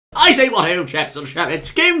I say what ho, chaps and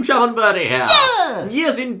chappets, GameChap and Bertie here. Yes!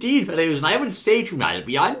 Yes, indeed, fellows, and I would say tonight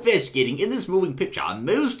we are investigating in this moving picture a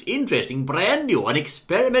most interesting, brand new and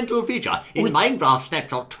experimental feature in Minecraft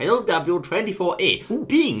Snapshot 12W24A,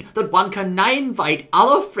 being that one can now invite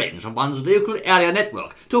other friends from one's local area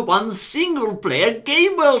network to one single-player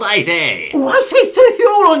game world, I say. Oh, I say, so if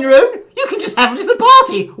you're all on your own, you can just have a little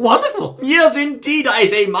party. Wonderful. Yes, indeed, I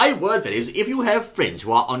say, my word, fellows, if you have friends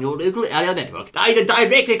who are on your local area network, either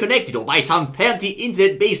directly connected or by some fancy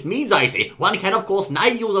internet-based means, I say, one can of course now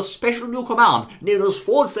use a special new command known as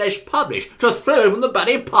 /publish to throw them the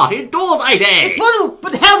bloody party doors, I say. It's wonderful,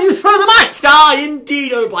 but how do you throw them out? Ah,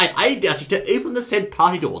 indeed, old boy, I dare you to open the said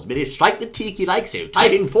party doors, merely strike the T key like so,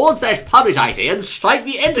 type in /publish, I say, and strike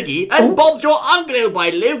the enter key, and Bob's your uncle, old boy,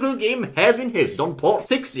 local game has been hosted on port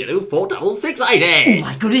 60466, I say. Oh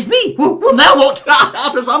my goodness me, well now what?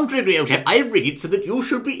 After some trickery, old chap, I rig it so that you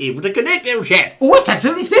should be able to connect, old chap. Oh, it's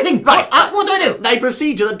absolutely spiffing. Right. What do I do? Now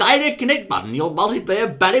proceed to the direct connect button in your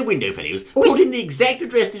multiplayer banner window, fellows. Put in the exact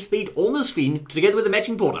address displayed on the screen together with the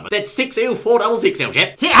matching port number. That's 60466, old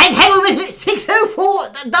chap. See, hang on a minute,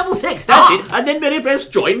 60466. That's it, and then merely press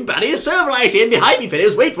join Bertie's server, I say, and behind me,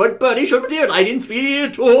 fellows, wait for it, Bertie should materialise in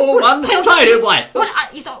 3, 2, 1, try it, old boy. What?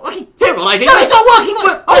 It's not working. Here on, I say. No, it's not working.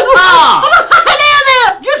 What? Hello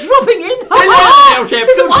there, just dropping in. Hello, old chap.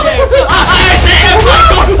 It's a wonderful thing. I say, oh my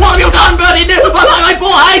God, what have you done, Bertie? No, my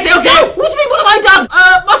poor I say, old chap. What do you mean, what have I done?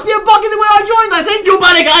 Must be a bug in the way I joined, I think. You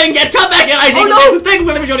bloody guy and come back here, I say. Oh, no. Thank you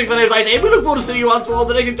for joining, fellows, I say. We look forward to seeing you once more on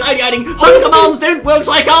the next tiny guiding. Some commands don't work,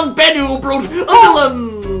 so I can't bend you, brute. Until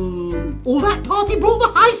then. All that party brought the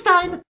Highstein.